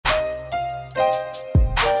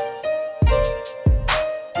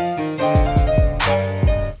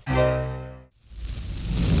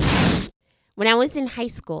was in high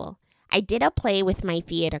school, I did a play with my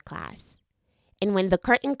theater class. And when the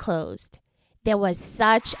curtain closed, there was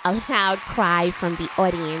such a loud cry from the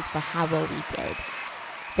audience for how well we did.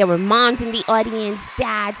 There were moms in the audience,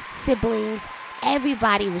 dads, siblings.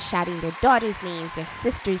 Everybody was shouting their daughters' names, their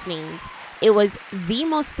sisters' names. It was the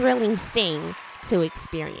most thrilling thing to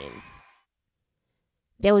experience.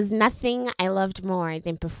 There was nothing I loved more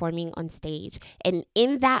than performing on stage. And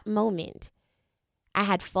in that moment, I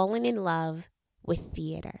had fallen in love with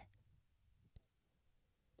theater.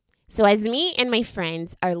 So as me and my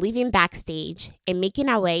friends are leaving backstage and making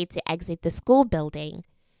our way to exit the school building,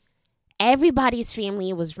 everybody's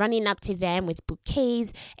family was running up to them with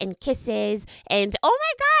bouquets and kisses and, "Oh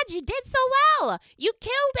my God, you did so well. You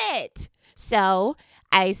killed it." So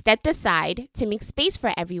I stepped aside to make space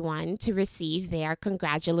for everyone to receive their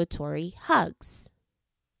congratulatory hugs.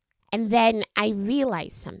 And then I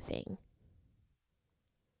realized something.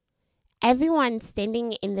 Everyone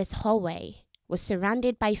standing in this hallway was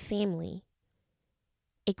surrounded by family,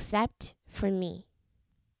 except for me.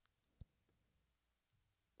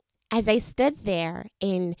 As I stood there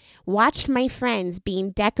and watched my friends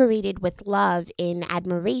being decorated with love and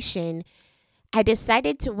admiration, I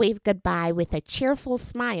decided to wave goodbye with a cheerful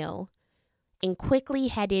smile and quickly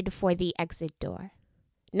headed for the exit door,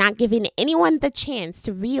 not giving anyone the chance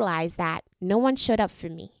to realize that no one showed up for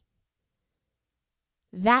me.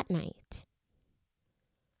 That night,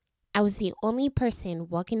 I was the only person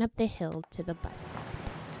walking up the hill to the bus stop.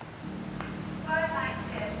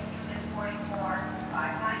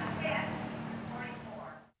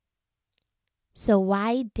 So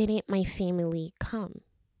why didn't my family come?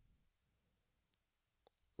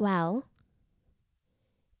 Well,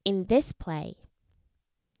 in this play,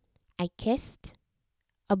 I kissed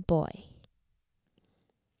a boy.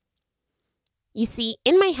 You see,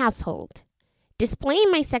 in my household, displaying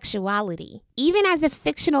my sexuality, even as a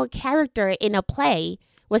fictional character in a play,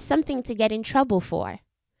 was something to get in trouble for.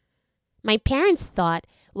 My parents thought,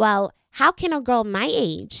 well, how can a girl my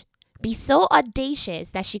age be so audacious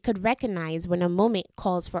that she could recognize when a moment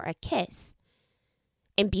calls for a kiss?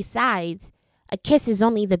 And besides, a kiss is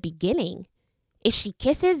only the beginning. If she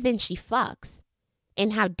kisses, then she fucks.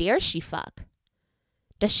 And how dare she fuck?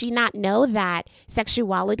 Does she not know that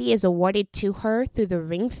sexuality is awarded to her through the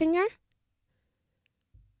ring finger?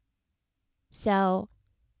 So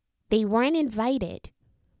they weren't invited.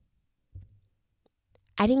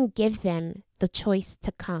 I didn't give them the choice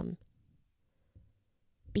to come.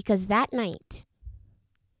 Because that night,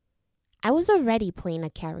 I was already playing a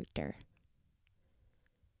character.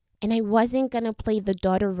 And I wasn't going to play the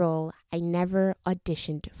daughter role I never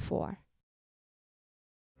auditioned for.